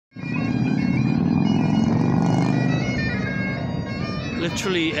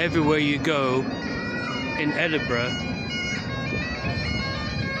Literally everywhere you go in Edinburgh,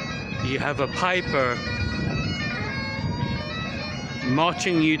 you have a piper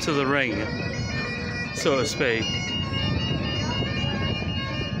marching you to the ring, so to speak.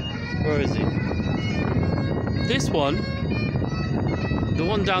 Where is he? This one, the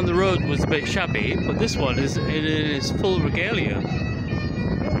one down the road, was a bit shabby, but this one is in its full regalia.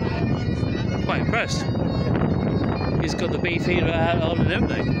 I'm quite impressed. He's got the beefeater hat on and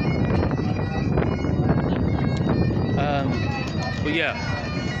everything. But yeah,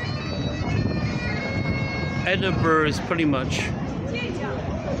 Edinburgh is pretty much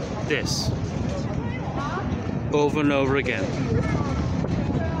this over and over again,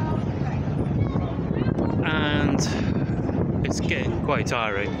 and it's getting quite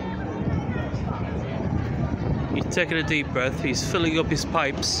tiring. He's taking a deep breath, he's filling up his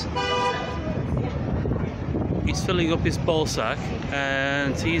pipes, he's filling up his ball sack,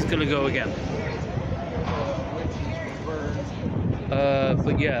 and he's gonna go again.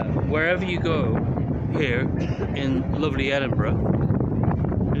 But yeah, wherever you go here in lovely Edinburgh,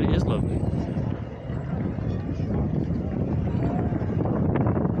 and it is lovely,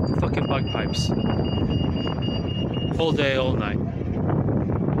 fucking bagpipes all day, all night.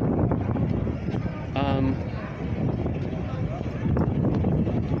 And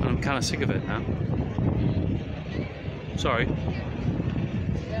I'm kind of sick of it now. Sorry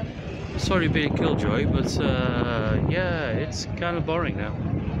to be a killjoy, but yeah, it's kind of boring now.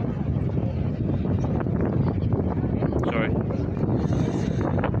 Sorry.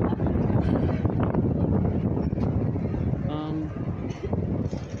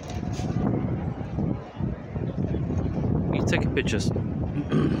 You taking pictures?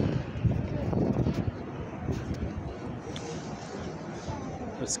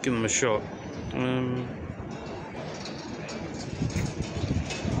 Let's give them a shot.